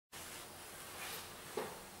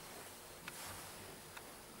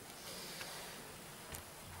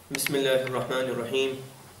Bismillahir Rahmanir Rahim.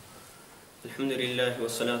 Alhamdulillah wa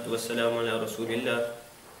salatu wa salam ala Rasulillah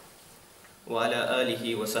wa ala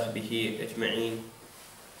alihi wa sahbihi ajma'in.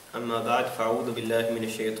 Amma ba'd, fa'udhu billahi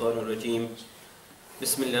minash shaitanir rajim.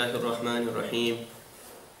 Bismillahir Rahmanir Rahim.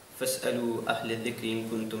 Fas'alu ahla dhikri in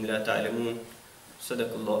kuntum la ta'lamun.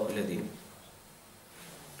 Sadaqallahu al-azim.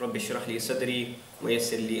 Rabbi shrah li sadri wa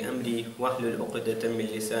yassir li amri wahlul 'uqdatan min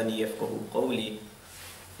lisani yafqahu qawli.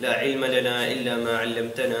 لا علم لنا إلا ما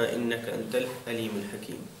علمتنا إنك أنت العليم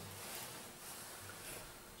الحكيم.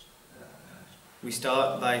 We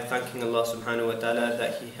start by thanking Allah subhanahu wa ta'ala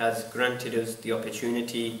that He has granted us the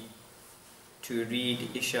opportunity to read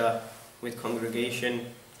Isha with congregation,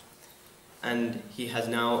 and He has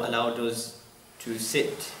now allowed us to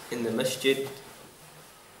sit in the masjid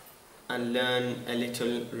and learn a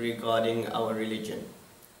little regarding our religion.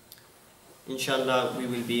 Inshallah, we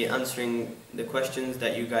will be answering the questions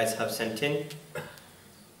that you guys have sent in.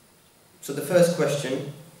 So the first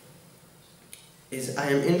question is, I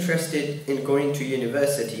am interested in going to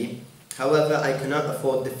university, however I cannot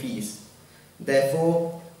afford the fees.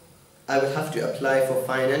 Therefore, I will have to apply for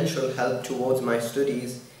financial help towards my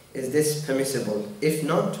studies. Is this permissible? If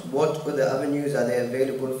not, what other avenues are there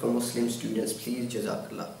available for Muslim students? Please,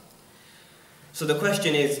 Jazakallah. So the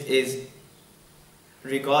question is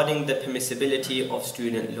regarding the permissibility of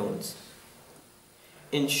student loans.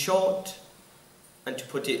 In short, and to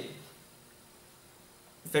put it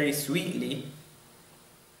very sweetly,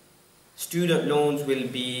 student loans will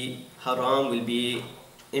be haram, will be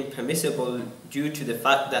impermissible due to the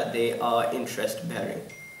fact that they are interest bearing.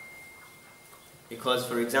 Because,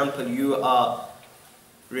 for example, you are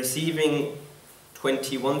receiving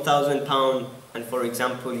 £21,000 and, for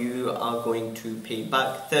example, you are going to pay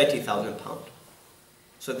back £30,000.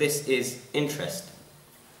 So this is interest.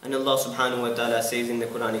 And Allah subhanahu wa ta'ala says in the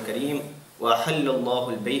Quran Kareem, وَأَحَلَّ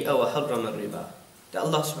اللَّهُ الْبَيْءَ وَحَرَّمَ الرِّبَى. That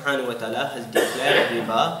Allah subhanahu wa ta'ala has declared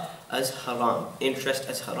riba as haram, interest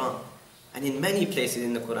as haram. And in many places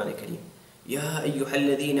in the Quran Kareem, يَا أَيُّهَا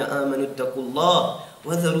الَّذِينَ آمَنُوا اتَّقُوا اللَّهَ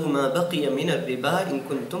وَذَرُوا مَا بَقِيَ مِنَ الرِّبَى إِن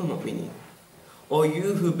كُنتُم مُؤْمِنِينَ. O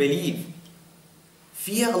you who believe,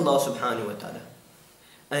 fear Allah subhanahu wa ta'ala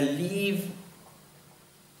and leave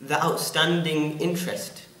the outstanding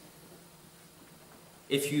interest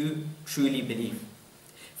if you truly believe.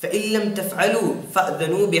 فَإِن لَمْ تَفْعَلُوا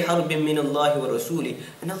فَأْذَنُوا بِحَرْبٍ مِّنَ اللَّهِ وَرَسُولِهِ.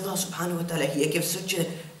 And Allah subhanahu wa ta'ala here gives such a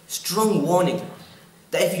strong warning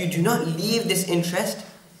that if you do not leave this interest,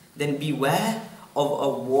 then beware of a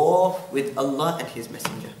war with Allah and His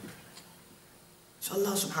Messenger. So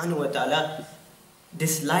Allah subhanahu wa ta'ala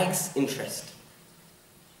dislikes interest.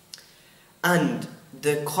 And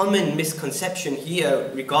the common misconception here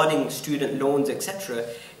regarding student loans, etc.,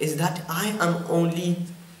 is that I am only,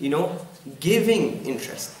 giving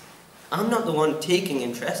interest. I'm not the one taking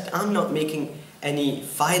interest. I'm not making any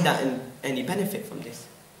fayda and any benefit from this.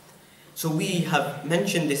 So we have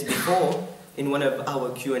mentioned this before in one of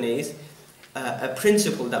our Q&As, a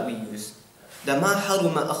principle that we use. مَا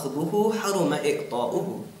حَرُمَ أَخْذُهُ حَرُمَ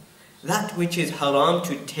إِعْطَاؤُهُ. That which is haram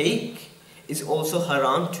to take is also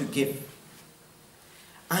haram to give.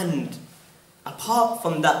 And apart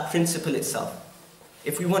from that principle itself,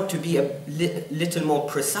 if we want to be a little more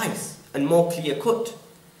precise and more clear-cut,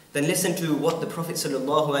 then listen to what the Prophet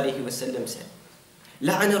ﷺ said.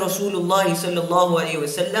 لَعَنَ رَسُولُ اللَّهِ صَلَّى اللَّهُ عَلَيْهِ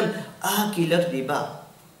وَسَلَّمْ آكِلَ الرِّبَى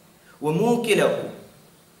وَمُوكِلَهُ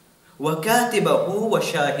وَكَاتِبَهُ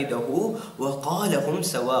وَشَاهِدَهُ وَقَالَهُمْ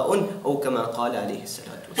سَوَاءٌ أو كما قال عليه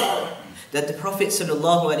الصلاة والسلام. That the Prophet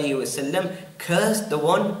ﷺ cursed the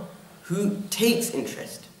one who takes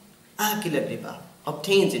interest, آكِلَ الرِّبَى,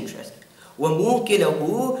 obtains interest,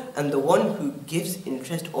 وَمُوكِلَهُ, and the one who gives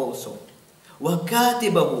interest also,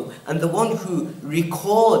 وَكَاتِبَهُ, and the one who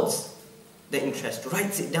records the interest,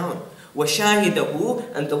 writes it down,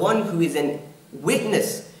 وَشَاهِدَهُ, and the one who is a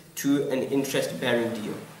witness to an interest-bearing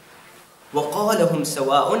deal. وَقَالَهُمْ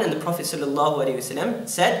سَوَاءٌ, and the Prophet ﷺ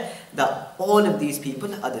said that all of these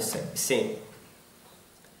people are the same.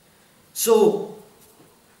 So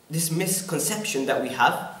this misconception that we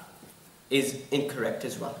have is incorrect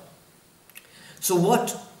as well. So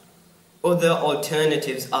what other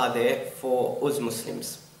alternatives are there for us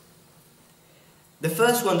Muslims? The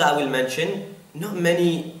first one that I will mention, not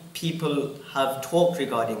many people have talked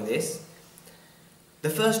regarding this. The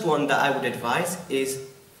first one that I would advise is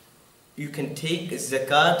you can take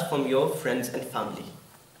zakat from your friends and family.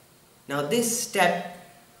 Now this step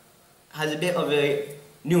has a bit of a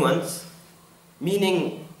nuance,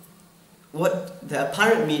 meaning what the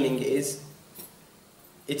apparent meaning is,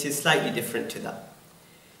 it is slightly different to that.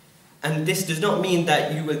 And this does not mean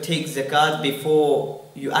that you will take zakat before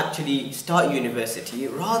you actually start university.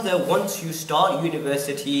 Rather, once you start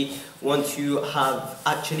university, once you have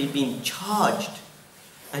actually been charged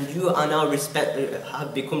and you are now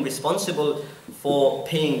have become responsible for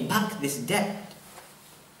paying back this debt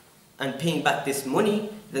and paying back this money,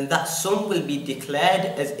 then that sum will be declared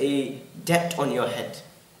as a debt on your head.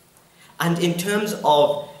 And in terms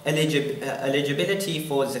of eligibility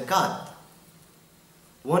for zakat,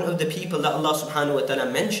 one of the people that Allah subhanahu wa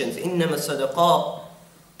ta'ala mentions, إِنَّمَا الصَّدَقَاتُ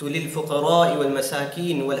لِلْفُقَرَاءِ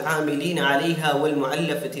وَالْمَسَاكِينِ وَالْعَامِلِينَ عَلَيْهَا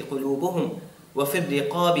وَالْمُعَلَّفَةِ قُلُوبُهُمْ وَفِي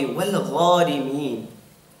الرِّقَابِ وَالْغَارِمِينَ.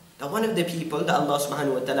 That one of the people that Allah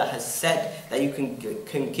subhanahu wa ta'ala has said that you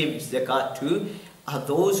can give zakat to are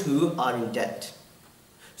those who are in debt.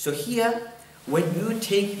 So here, when you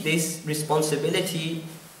take this responsibility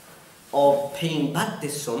of paying back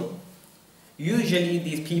this sum, usually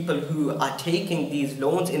these people who are taking these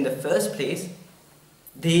loans in the first place,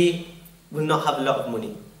 they will not have a lot of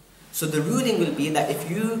money. So the ruling will be that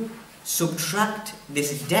if you subtract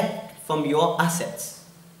this debt from your assets,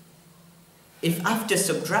 if after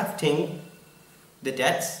subtracting the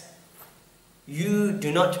debts, you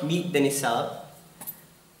do not meet the nisab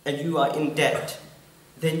and you are in debt,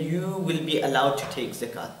 then you will be allowed to take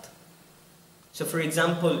zakat. So for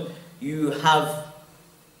example, you have,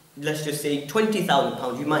 let's just say,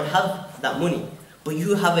 £20,000, you might have that money, but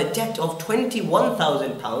you have a debt of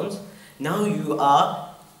 £21,000, now you are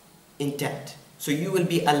in debt. So you will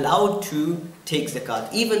be allowed to take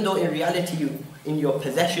zakat, even though in reality, in your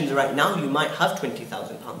possessions right now, you might have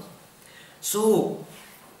 £20,000. So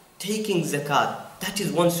taking zakat, that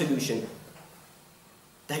is one solution,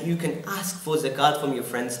 that you can ask for zakat from your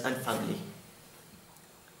friends and family,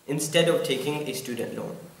 instead of taking a student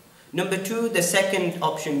loan. Number two, the second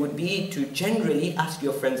option would be to generally ask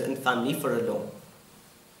your friends and family for a loan.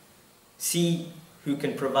 See who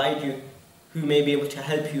can provide you, who may be able to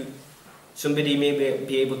help you. Somebody may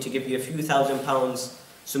be able to give you a few £1,000s,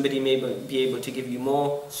 somebody may be able to give you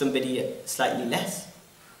more, somebody slightly less.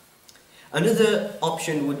 Another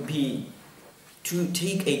option would be to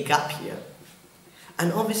take a gap year.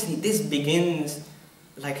 And obviously this begins,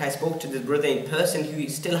 like I spoke to this brother in person who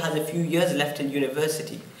still has a few years left in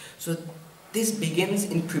university. So this begins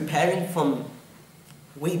in preparing from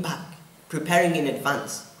way back, preparing in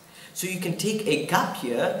advance. So you can take a gap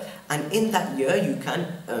year, and in that year you can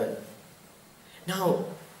earn. Now,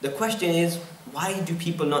 the question is, why do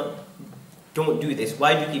people don't do this?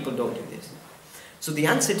 Why do people don't do this? So the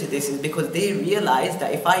answer to this is because they realize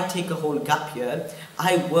that if I take a whole gap year,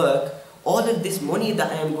 I work, all of this money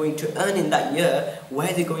that I am going to earn in that year, where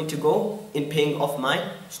is it going to go? In paying off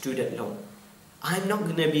my student loan. I'm not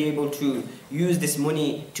going to be able to use this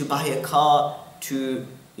money to buy a car, to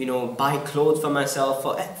buy clothes for myself.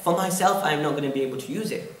 For myself, I'm not going to be able to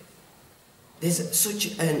use it. There's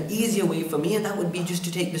such an easier way for me, and that would be just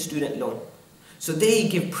to take the student loan. So they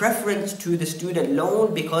give preference to the student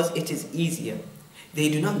loan because it is easier. They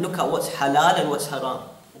do not look at what's halal and what's haram.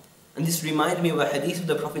 And this reminds me of a hadith of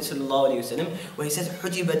the Prophet ﷺ where he says,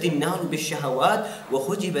 حُجِبَتِ النَّارُ بِالشَّهَوَاتِ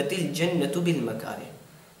وَحُجِبَتِ الْجَنَّةُ بِالْمَكَارِهِ.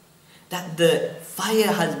 That the fire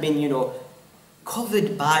has been,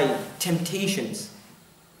 covered by temptations.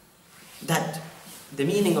 That the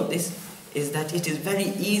meaning of this is that it is very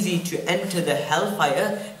easy to enter the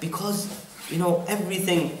hellfire because,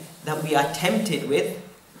 everything that we are tempted with,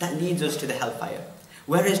 that leads us to the hellfire.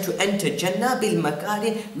 Whereas to enter Jannah bil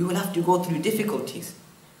Makari, we will have to go through difficulties.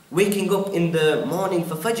 Waking up in the morning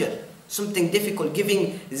for Fajr, something difficult.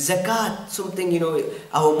 Giving zakat, something,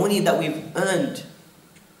 our money that we've earned.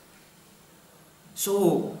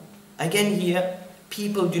 So, again here,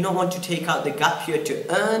 people do not want to take out the gap year to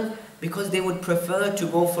earn because they would prefer to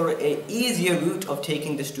go for an easier route of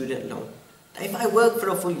taking the student loan. If I work for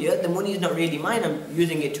a full year, the money is not really mine, I'm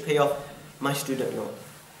using it to pay off my student loan.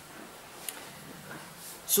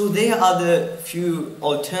 So there are the few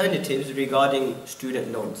alternatives regarding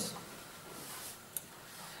student loans.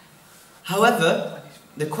 However,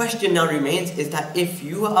 the question now remains is that if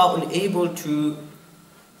you are unable to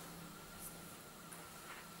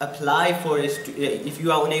apply for if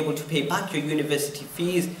you are unable to pay back your university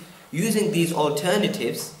fees using these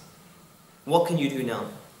alternatives, what can you do now?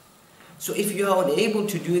 So if you are unable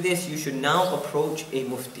to do this, you should now approach a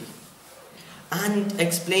mufti and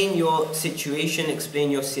explain your situation, explain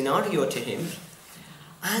your scenario to him,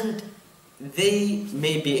 and they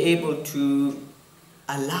may be able to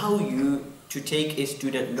allow you to take a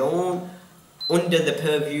student loan under the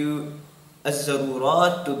purview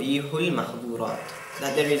az-zarurat tubihul mahdurat,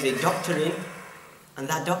 that there is a doctrine, and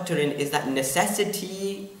that doctrine is that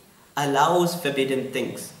necessity allows forbidden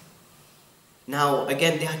things. Now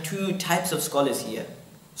again, there are two types of scholars here.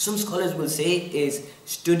 Some scholars will say, is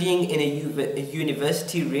studying in a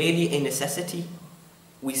university really a necessity?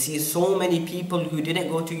 We see so many people who didn't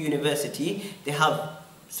go to university, they have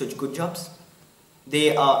such good jobs.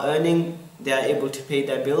 They are earning, they are able to pay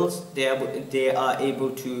their bills, they are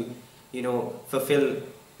able to, fulfill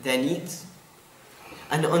their needs.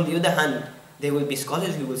 And on the other hand, there will be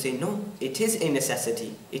scholars who will say, no, it is a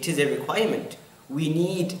necessity, it is a requirement. We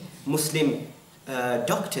need Muslim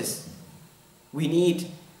doctors, we need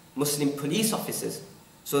Muslim police officers.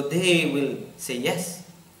 So they will say yes.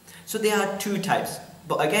 So there are two types.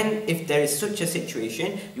 But again, if there is such a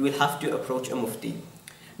situation, you will have to approach a mufti.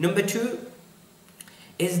 Number two,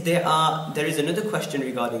 is there is another question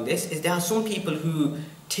regarding this, is there are some people who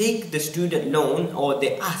take the student loan, or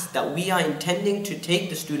they ask that we are intending to take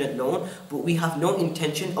the student loan, but we have no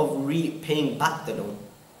intention of repaying back the loan.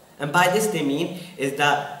 And by this they mean is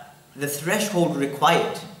that the threshold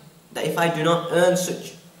required, that if I do not earn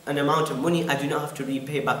such an amount of money, I do not have to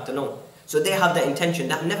repay back the loan. So they have that intention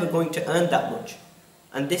that I'm never going to earn that much.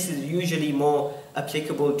 And this is usually more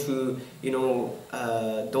applicable to,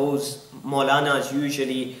 those Maulanas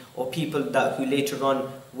usually, or people who later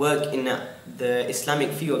on work in the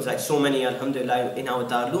Islamic fields, like so many, alhamdulillah, in our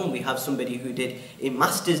Darul. We have somebody who did a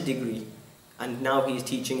master's degree and now he is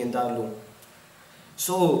teaching in Darul.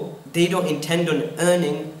 So they don't intend on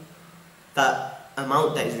earning that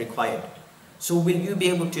amount that is required. So will you be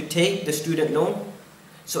able to take the student loan?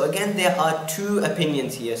 So again, there are two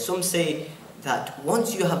opinions here. Some say that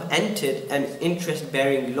once you have entered an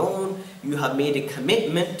interest-bearing loan, you have made a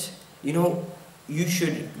commitment, you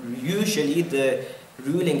should, usually the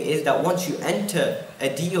ruling is that once you enter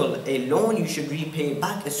a deal, a loan, you should repay it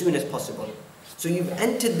back as soon as possible. So you've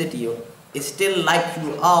entered the deal, it's still like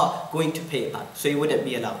you are going to pay it back, so you wouldn't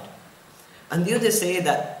be allowed. And the others say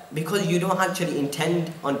that because you don't actually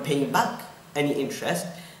intend on paying back any interest,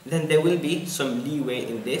 then there will be some leeway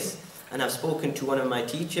in this. And I've spoken to one of my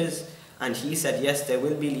teachers, and he said, yes, there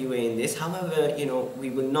will be leeway in this. However, we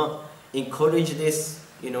will not encourage this,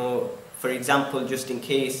 for example, just in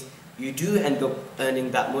case you do end up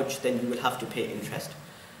earning that much, then you will have to pay interest.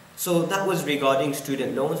 So that was regarding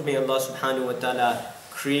student loans. May Allah subhanahu wa ta'ala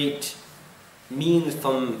create means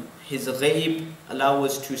from His ghaib, allow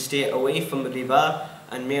us to stay away from riba,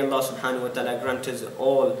 and may Allah subhanahu wa ta'ala grant us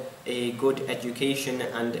all a good education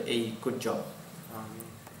and a good job.